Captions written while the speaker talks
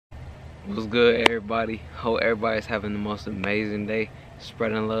What's good, everybody? Hope everybody's having the most amazing day,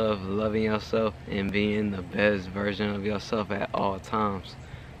 spreading love, loving yourself, and being the best version of yourself at all times.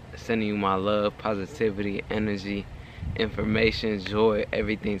 Sending you my love, positivity, energy, information, joy,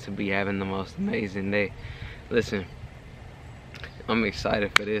 everything to be having the most amazing day. Listen, I'm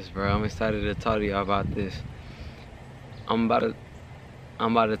excited for this, bro. I'm excited to talk to y'all about this. I'm about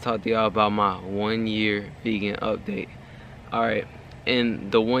to talk to y'all about my 1 year vegan update. Alright,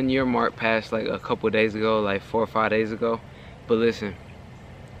 and the 1 year mark passed like a couple days ago, like 4 or 5 days ago. But listen,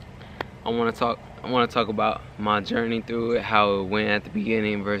 I want to talk about my journey through it, how it went at the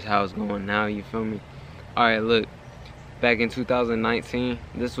beginning versus how it's going now. You feel me? Alright, look, back in 2019,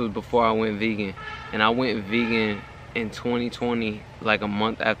 this was before I went vegan, and I went vegan in 2020, like a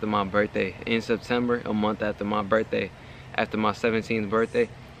month after my birthday. In September, a month after my birthday, after my 17th birthday.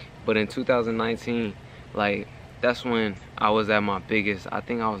 But in 2019, like, that's when I was at my biggest. I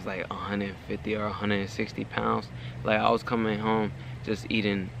think I was like 150 or 160 pounds. Like, I was coming home just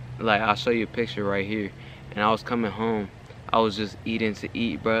eating, like, I'll show you a picture right here. And I was coming home, I was just eating to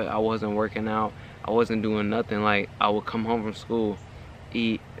eat, bro. I wasn't working out, I wasn't doing nothing. Like, I would come home from school,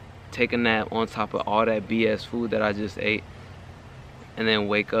 eat, take a nap on top of all that BS food that I just ate, and then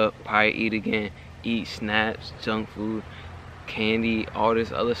wake up, probably eat again, eat snacks, junk food, candy, all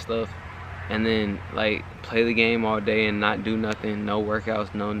this other stuff, and then like play the game all day and not do nothing, no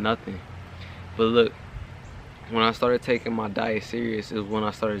workouts, no nothing. But look, when I started taking my diet serious is when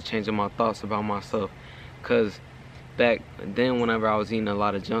I started changing my thoughts about myself. Cause back then, whenever I was eating a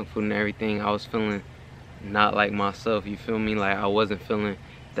lot of junk food and everything, I was feeling not like myself, you feel me? Like, I wasn't feeling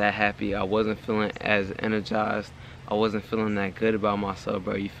that happy, I wasn't feeling as energized, I wasn't feeling that good about myself,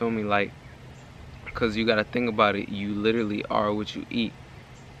 bro, you feel me? Like, cause you gotta think about it, you literally are what you eat.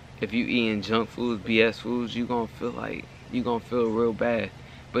 If you eating junk foods, BS foods, you gonna feel real bad.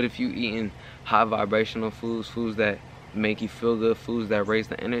 But if you eating high vibrational foods, foods that make you feel good, foods that raise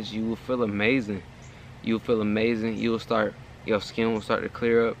the energy, you will feel amazing. You'll feel amazing. Your skin will start to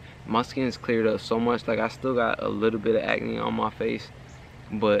clear up. My skin's cleared up so much. Like, I still got a little bit of acne on my face,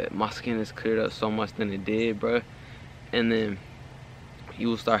 but my skin has cleared up so much than it did, bruh. And then you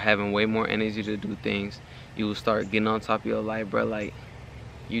will start having way more energy to do things. You will start getting on top of your life, bruh. Like,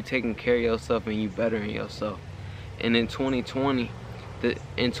 you taking care of yourself and you bettering yourself. And in 2020,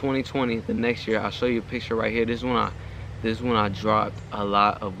 the next year, I'll show you a picture right here. This is when I dropped a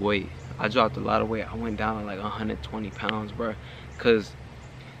lot of weight. I dropped a lot of weight. I went down to like 120 pounds, bro. Cause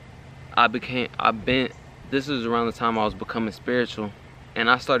this is around the time I was becoming spiritual, and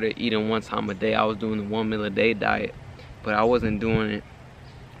I started eating 1 time a day. I was doing the 1 meal a day diet, but I wasn't doing it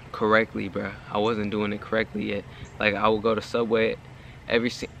correctly, bro. I wasn't doing it correctly yet. Like, I would go to Subway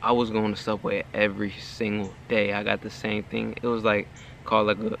I was going to Subway every single day. I got the same thing. It was like called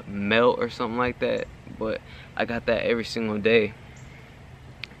like a melt or something like that, but I got that every single day.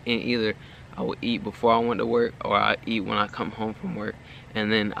 And either I would eat before I went to work, or I eat when I come home from work.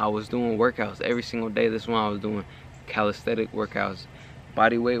 And then I was doing workouts every single day. This one I was doing calisthenic workouts,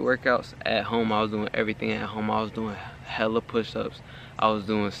 body weight workouts at home. I was doing everything at home. I was doing hella push-ups, I was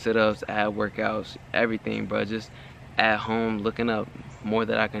doing sit-ups, ab workouts, everything, bro. Just at home, looking up more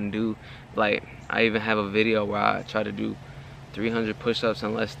that I can do. Like, I even have a video where I try to do 300 push-ups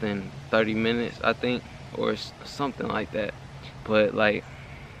in less than 30 minutes, I think, or something like that. But like,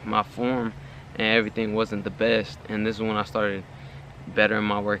 my form and everything wasn't the best, and this is when I started bettering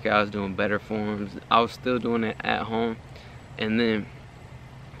my workouts, doing better forms. I was still doing it at home, and then,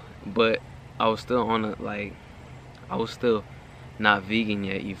 but I was still on a, like, I was still not vegan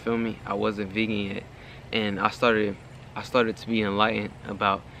yet, you feel me? I wasn't vegan yet. And I started to be enlightened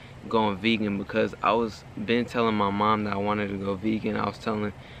about going vegan, because I was been telling my mom that I wanted to go vegan. I was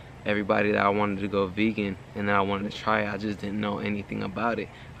telling everybody that I wanted to go vegan and that I wanted to try it. I just didn't know anything about it.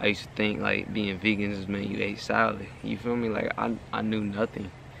 I used to think like being vegan just meant you ate salad. You feel me? Like, I knew nothing.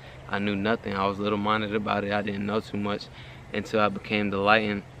 I knew nothing. I was little-minded about it. I didn't know too much until I became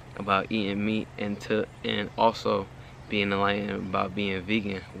enlightened about eating meat, and also being enlightened about being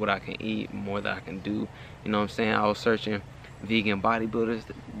vegan, what I can eat, more that I can do. You know what I'm saying? I was searching vegan bodybuilders.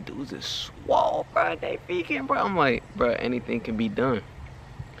 The dudes is swole, bro. They vegan, bro. I'm like, bro, anything can be done.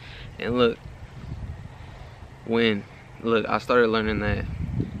 And look, I started learning that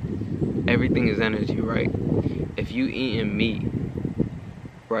everything is energy, right? If you eating meat,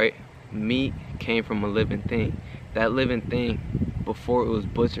 right? Meat came from a living thing. That living thing, before it was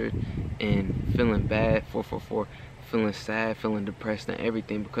butchered and feeling bad, 444, feeling sad, feeling depressed and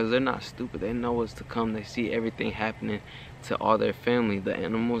everything, because they're not stupid. They know what's to come. They see everything happening to all their family. The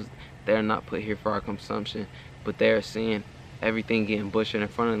animals, they're not put here for our consumption, but they're seeing everything getting butchered in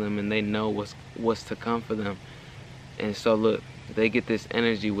front of them, and they know what's to come for them. And so look, they get this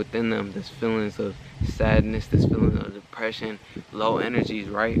energy within them, this feelings of sadness, this feeling of depression, low energies,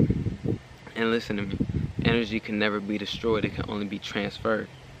 right? And listen to me, energy can never be destroyed, it can only be transferred,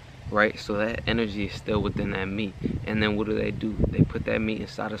 right? So that energy is still within that meat. And then what do? They put that meat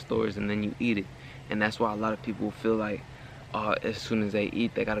inside of stores, and then you eat it. And that's why a lot of people feel like, as soon as they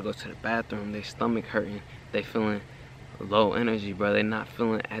eat, they gotta go to the bathroom, their stomach hurting, they feeling low energy, bro. They not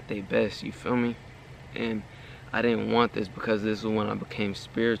feeling at their best, you feel me? And I didn't want this, because this is when I became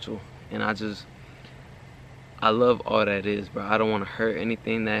spiritual, and I love all that is, bro. I don't want to hurt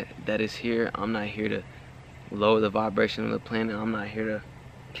anything that is here. I'm not here to lower the vibration of the planet. I'm not here to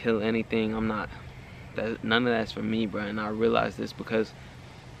kill anything. None of that's for me, bro. And I realized this because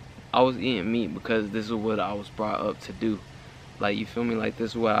I was eating meat because this is what I was brought up to do. Like, you feel me? Like,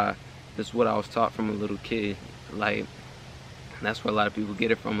 this is what I was taught from a little kid. Like, that's where a lot of people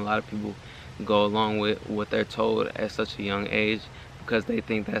get it from. A lot of people go along with what they're told at such a young age because they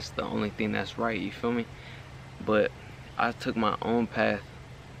think that's the only thing that's right, you feel me? But I took my own path,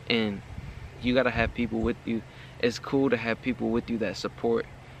 and you gotta have people with you. It's cool to have people with you that support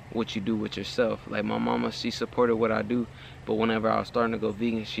what you do with yourself. Like my mama, she supported what I do, but whenever I was starting to go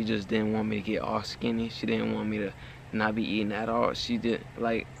vegan, she just didn't want me to get all skinny. She didn't want me to not be eating at all. She did,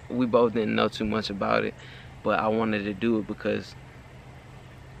 like, we both didn't know too much about it, but I wanted to do it because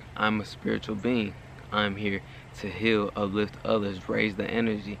I'm a spiritual being. I'm here to heal, uplift others, raise the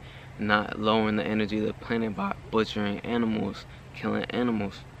energy, not lowering the energy of the planet by butchering animals, killing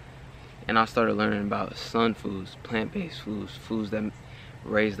animals. And I started learning about sun foods, plant-based foods, foods that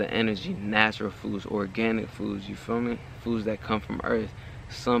raise the energy, natural foods, organic foods, you feel me? Foods that come from earth,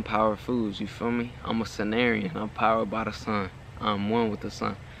 sun power foods, you feel me? I'm a Sunarian, I'm powered by the sun. I'm one with the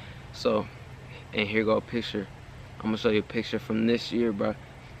sun. So, and here go a picture. I'm gonna show you a picture from this year, bro.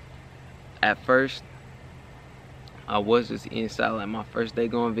 At first, I was just eating salad. Like my first day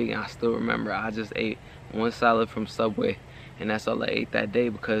going vegan, I still remember I just ate one salad from Subway, and that's all I ate that day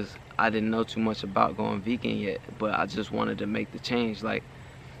because I didn't know too much about going vegan yet, but I just wanted to make the change. Like,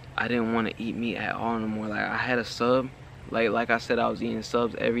 I didn't want to eat meat at all no more. Like, I had a sub, like I said, I was eating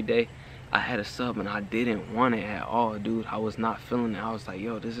subs every day. I had a sub and I didn't want it at all, dude. I was not feeling it. I was like,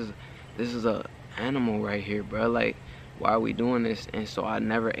 yo, this is a animal right here, bro. Like, why are we doing this? And so I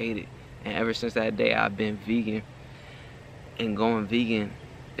never ate it. And ever since that day, I've been vegan. And going vegan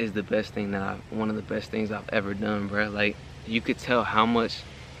is the best thing one of the best things I've ever done, bro. Like, you could tell how much,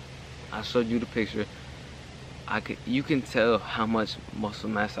 I showed you the picture, you can tell how much muscle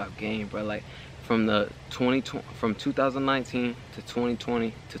mass I've gained, bro. Like, from 2019 to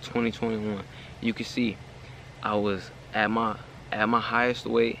 2020 to 2021, you can see I was at my highest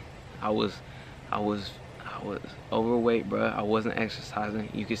weight. I was overweight, bro. I wasn't exercising.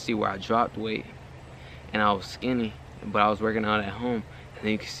 You can see where I dropped weight, and I was skinny, but I was working out at home. And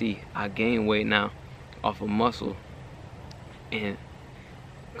then you can see I gained weight now off of muscle and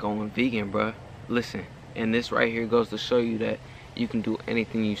going vegan, bro. Listen, and this right here goes to show you that you can do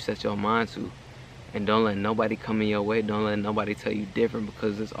anything you set your mind to, and don't let nobody come in your way. Don't let nobody tell you different,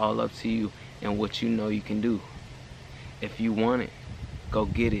 because it's all up to you and what you know you can do. If you want it, go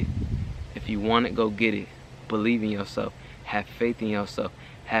get it. If you want it, go get it. Believe in yourself. Have faith in yourself.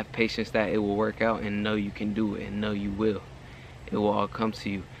 Have patience that it will work out, and know you can do it, and know you will. It will all come to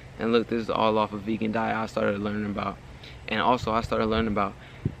you. And look, this is all off a vegan diet I started learning about. And also I started learning about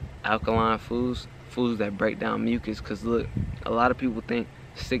alkaline foods, foods that break down mucus. Because look, a lot of people think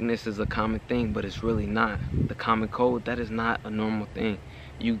sickness is a common thing, but it's really not. The common cold, that is not a normal thing.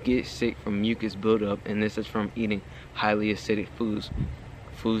 You get sick from mucus buildup, and this is from eating highly acidic foods.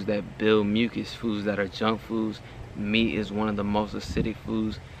 Foods that build mucus, foods that are junk foods. Meat is one of the most acidic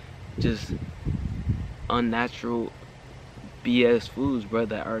foods. Just unnatural BS foods, bro,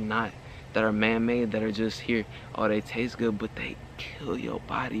 that are man-made, that are just here. Oh, they taste good, but they kill your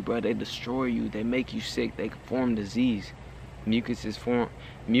body, bro. They destroy you. They make you sick. They form disease. Mucus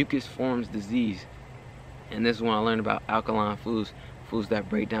forms disease. And this is when I learned about alkaline foods, foods that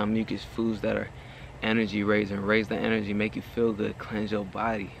break down mucus, foods that are energy raising, raise the energy, make you feel good, cleanse your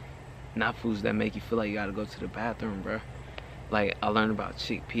body. Not foods that make you feel like you gotta go to the bathroom, bro. Like, I learned about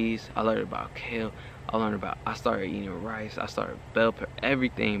chickpeas, I learned about kale, I started eating rice, I started bell pepper,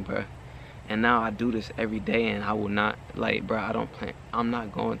 everything, bro. And now I do this every day, and I will not, like, bro, I'm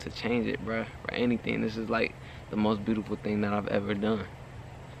not going to change it, bro, for anything. This is like the most beautiful thing that I've ever done.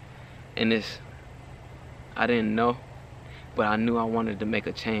 And I didn't know, but I knew I wanted to make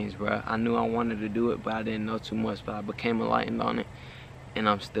a change, bro. I knew I wanted to do it, but I didn't know too much. But I became enlightened on it, and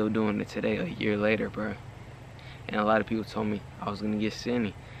I'm still doing it today, a year later, bro. And a lot of people told me I was gonna get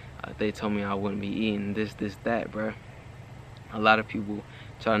skinny. They told me I wouldn't be eating this, that, bruh. A lot of people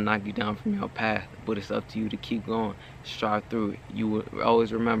try to knock you down from your path, but it's up to you to keep going. Strive through it. You will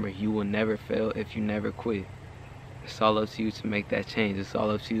always remember, you will never fail if you never quit. It's all up to you to make that change. It's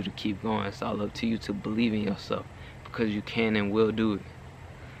all up to you to keep going. It's all up to you to believe in yourself, because you can and will do it.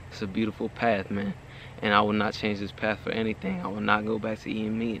 It's a beautiful path, man. And I will not change this path for anything. I will not go back to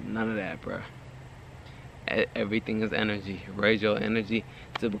eating meat. None of that, bruh. Everything is energy. Raise your energy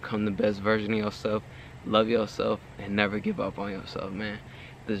to become the best version of yourself. Love yourself and never give up on yourself, man.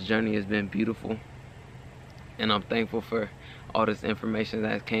 This journey has been beautiful, and I'm thankful for all this information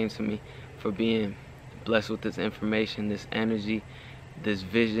that came to me, for being blessed with this information, this energy, this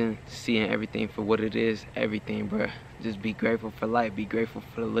vision, seeing everything for what it is. Everything, bruh. Just be grateful for life. Be grateful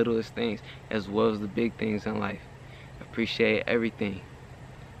for the littlest things as well as the big things in life. Appreciate everything,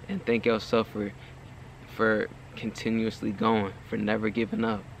 and thank yourself for continuously going, for never giving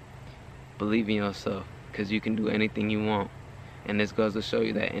up. Believe in yourself, because you can do anything you want. And this goes to show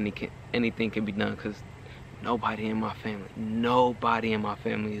you that anything can be done, because nobody in my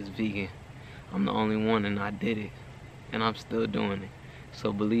family is vegan. I'm the only one, and I did it, and I'm still doing it.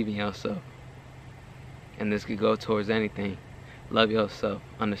 So believe in yourself. And this could go towards anything. Love yourself,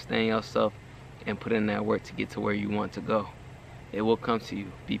 understand yourself, and put in that work to get to where you want to go. It will come to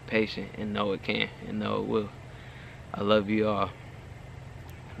you. Be patient and know it can, and know it will. I love you all.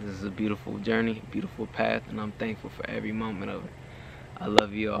 This is a beautiful journey, beautiful path, and I'm thankful for every moment of it. I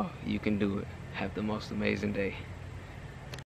love you all. You can do it. Have the most amazing day.